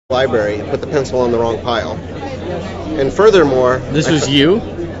library and put the pencil on the wrong pile. And furthermore... This was you?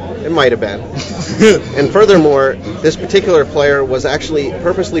 It might have been. And furthermore, this particular player was actually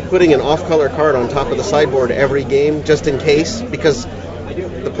purposely putting an off-color card on top of the sideboard every game, just in case, because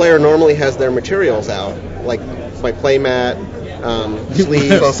the player normally has their materials out, like my playmat,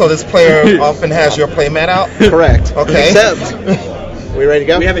 sleeves. So this player often has your playmat out? Correct. Okay. Except, we ready to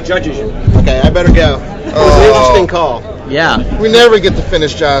go? We have a judge issue. Okay, I better go. It was an interesting call. Yeah. We never get to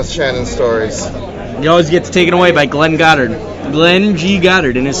finish John Shannon's stories. He always gets taken away by Glenn Goddard. Glenn G.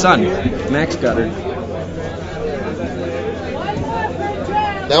 Goddard and his son, Max Goddard.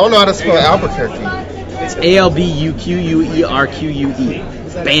 I don't know how to spell Albuquerque. It's Albuquerque.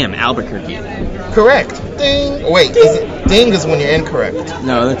 Bam, Albuquerque. Correct. Ding. Wait, ding is when you're incorrect.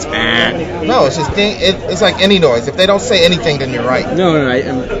 No, that's No, it's just ding. It's like any noise. If they don't say anything, then you're right. No,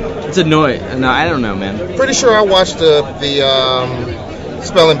 it's a noise. No, I don't know, man. Pretty sure I watched the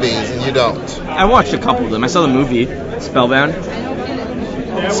spelling bees, and you don't. I watched a couple of them. I saw the movie Spellbound.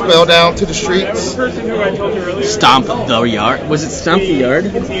 Spell down to the streets. Stomp the Yard. Was it Stomp the Yard?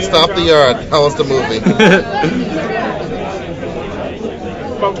 Stomp the Yard. That was the movie.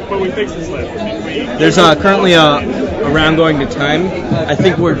 But we fixed this list. There's currently a round going to time. I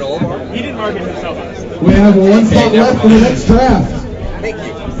think we're... He didn't market himself. We have one spot left for the next draft. Thank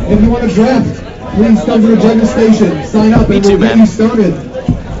you. If you want to draft, please come to the judges station. Sign up and we'll get you started.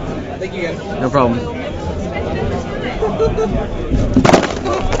 Thank you, guys. No problem.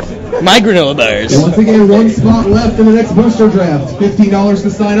 My granola bars. And once again, one spot left in the next booster draft. $15 to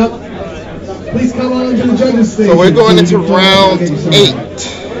sign up. Please come on to the judges station. So we're going into round 8.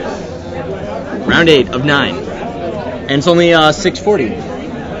 Round 8 of 9. And it's only 6:40.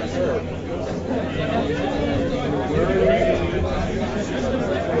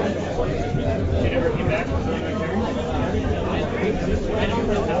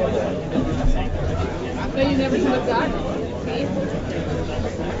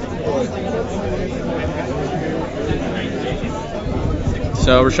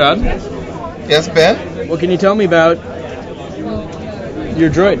 So, Rashad? Yes, Ben? What can you tell me about your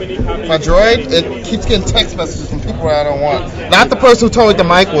droid? My droid, it keeps getting text messages from people that I don't want. Not the person who told me the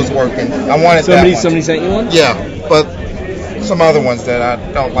mic was working. I wanted somebody sent you one? Yeah, but some other ones that I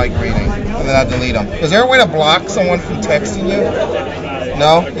don't like reading, and then I delete them. Is there a way to block someone from texting you?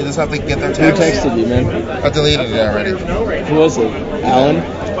 No? You just have to get their text? Who texted you, man? I deleted it already. Who was it? Alan?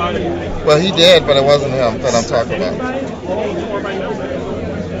 Well, he did, but it wasn't him that I'm talking about.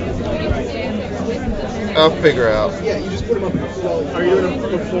 I'll figure out. Yeah, you just put them up. Are you doing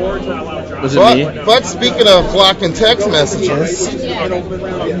them before to allow drop? Was it me? But speaking of blocking text messages.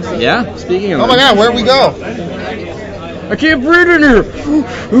 Yeah, speaking of Oh my God, where'd we go? I can't breathe in here.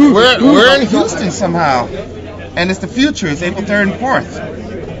 We're in Houston somehow. And it's the future. It's April 3rd and 4th.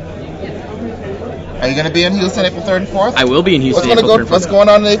 Are you going to be in Houston April 3rd and 4th? I will be in Houston April 3rd and 4th. What's going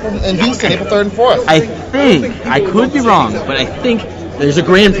on in Houston April 3rd and 4th? I think, I could be wrong, but I think there's a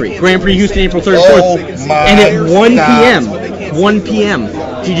Grand Prix. Grand Prix Houston April 3rd and 4th. And at 1 p.m.,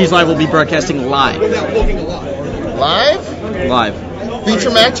 TG's Live will be broadcasting live. Live? Live.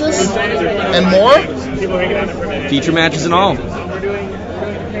 Feature matches? And more? Feature matches and all.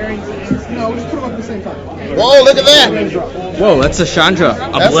 Whoa, look at that. Whoa, that's a Chandra.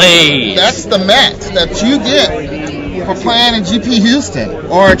 A Blaze. That's the mat that you get for playing in GP Houston.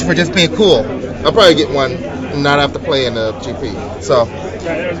 Or for just being cool. I'll probably get one and not have to play in the GP. So,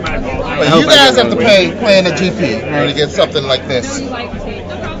 but you guys have to play in the GP in order to get something like this.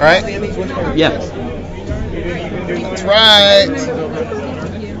 Alright? Yeah. That's right.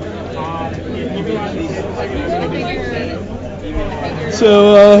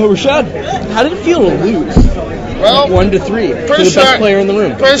 So, Rashad, how did it feel to lose? Well, 1-3 to the best player in the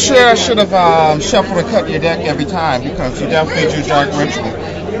room. Pretty sure I should have shuffled and cut your deck every time because you definitely drew Dark Ritual.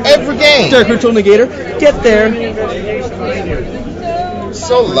 Every game. Dark Ritual Negator. Get there.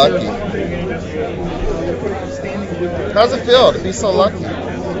 So lucky. How's it feel to be so lucky?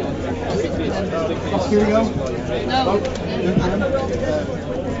 Here we go.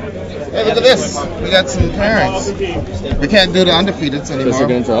 Hey, look at this. We got some pairings. We can't do the undefeateds anymore. They're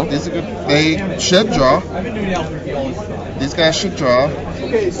going to draw? They should draw. These guys should draw.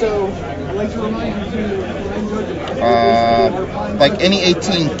 Okay, so I'd like to remind you to like any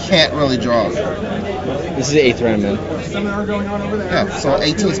 18 can't really draw. This is the 8th round, man. seminar going on over there. Yeah, so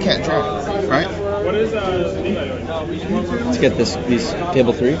 18s can't draw, right? What is Let's get these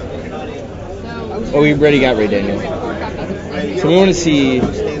table 3. Oh, we already got Ray Daniel. So we want to see.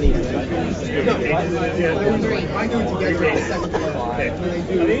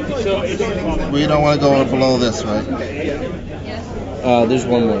 We don't want to go below this, right? There's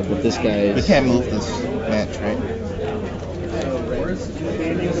one more, but this guy We is... can't move this match, right?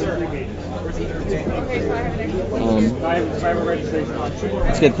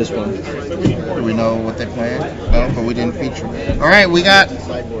 Let's get this one. Do we know what they planned? No, but we didn't feature. All right, we got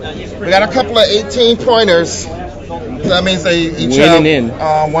a couple of 18 pointers. So that means they each Winning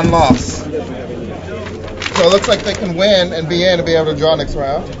have one loss. So it looks like they can win and be able to draw next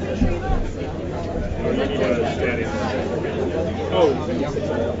round. Oh,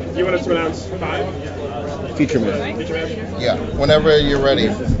 you want us to announce 5? Feature match. Yeah, whenever you're ready,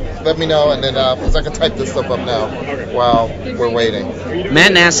 let me know, and then because I can type this stuff up now while we're waiting.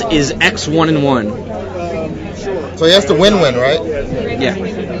 Matt Nass is X1-1. So he has to win-win, right? Yeah.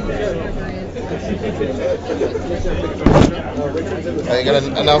 Are you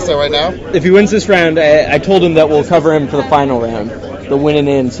gonna announce that right now? If he wins this round, I told him that we'll cover him for the final round, the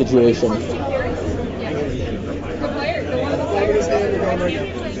win-in situation.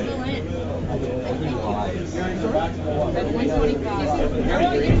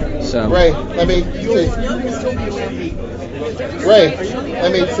 So. Ray, let me see. Ray,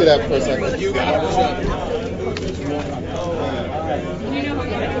 let me see that for a second.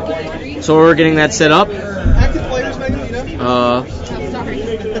 So we're getting that set up.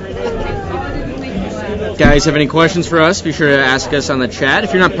 Guys, have any questions for us? Be sure to ask us on the chat.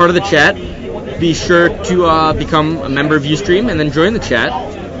 If you're not part of the chat, be sure to become a member of Ustream and then join the chat.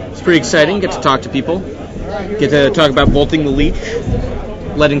 It's pretty exciting. Get to talk to people. Get to talk about bolting the leech,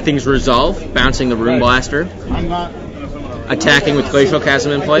 letting things resolve, bouncing the Rune Blaster, attacking with Glacial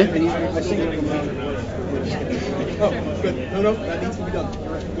Chasm in play.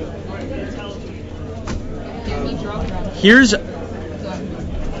 Here's a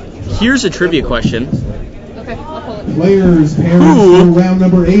trivia question. Players pairing for round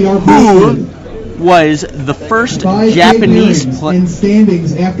number 8 are posted. Who was the first 5K Japanese pairings player? and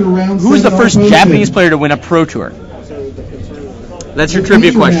standings after round Who was the 7 are first posted. Japanese player to win a Pro Tour? That's your The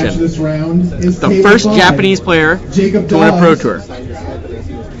trivia feature match question. this round is The table first 5. Japanese player Jacob to win a Pro Dawes Tour.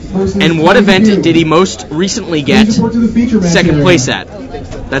 versus And what Tommy event Depew. did he most recently get Please report to the feature match second area. place at?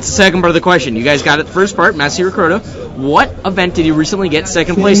 That's the second part of the question. You guys got it the first part, Massey Ricota. What event did he recently get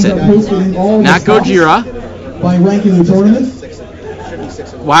second place Standings are at? posted in all Not the spots Gojira. by ranking the tournament.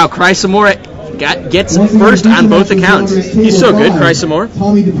 Wow, Cry Samora gets Once again, first feature on both match this accounts. round is He's so table good, 5. Cry Samora.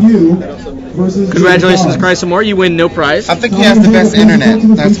 Tommy Depew versus Congratulations, Jacob Cry Dawes. Samora. You win no prize. I think he has the best internet.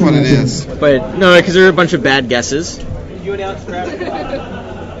 That's what it is. But no, because there are a bunch of bad guesses.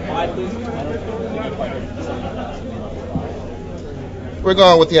 We're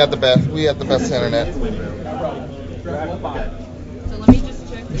going with the best. We have the best internet.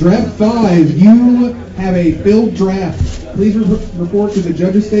 Draft 5, you have a filled draft. Please report to the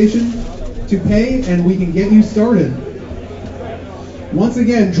judges station to pay, and we can get you started. Once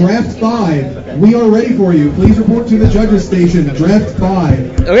again, Draft 5, we are ready for you. Please report to the judges station. Draft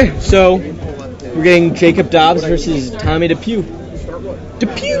 5. Okay, so we're getting Jacob Dobbs versus Tommy Depew.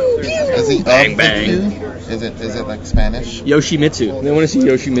 Depew! Is he Bang, up bang. Is it like Spanish? Yoshimitsu. They want to see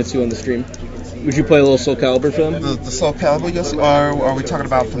Yoshimitsu on the stream. Would you play a little Soul Calibur for them? The Soul Calibur Yoshi, or are we talking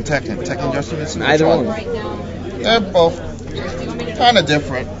about from Tekken? Tekken Yoshimitsu? Either one. They're both kind of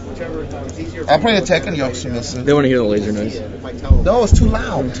different. I'll play the Tekken Yoshimitsu. They want to hear the laser noise. No, it's too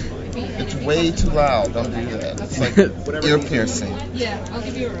loud. It's way too loud. Don't do that. It's like ear piercing. Yeah, I'll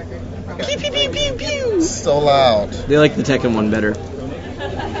give you a record. Pew, pew, pew, pew, pew. It's so loud. They like the Tekken one better.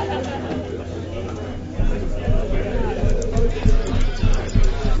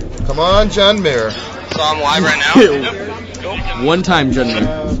 Come on, John Mirror. So I'm live right now. One time,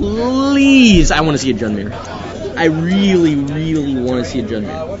 Junmir. Please, I want to see a Junmir. I really, really want to see a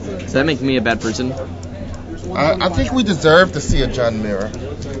Junmir. Does that make me a bad person? I think we deserve to see a John Mirror.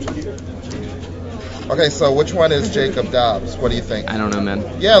 Okay, so which one is Jacob Dobbs? What do you think? I don't know,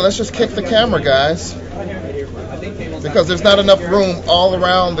 man. Yeah, let's just kick the camera, guys. Because there's not enough room all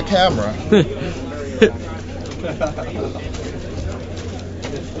around the camera.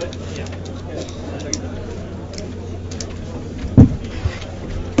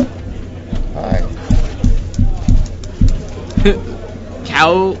 Hi.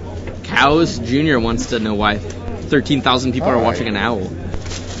 Cows Jr. wants to know why 13,000 people are watching an owl.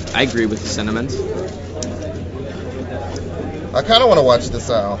 I agree with the sentiments. I kind of want to watch this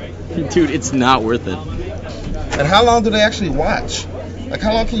owl. Dude, it's not worth it. And how long do they actually watch? Like,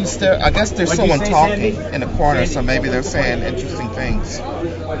 how long can you stare? I guess there's someone talking in the corner, so maybe they're saying interesting things.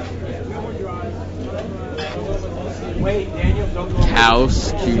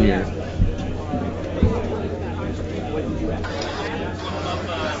 Cows Jr.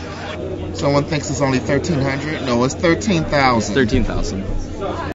 Someone thinks it's only 1,300. No, it's 13,000. 13,000.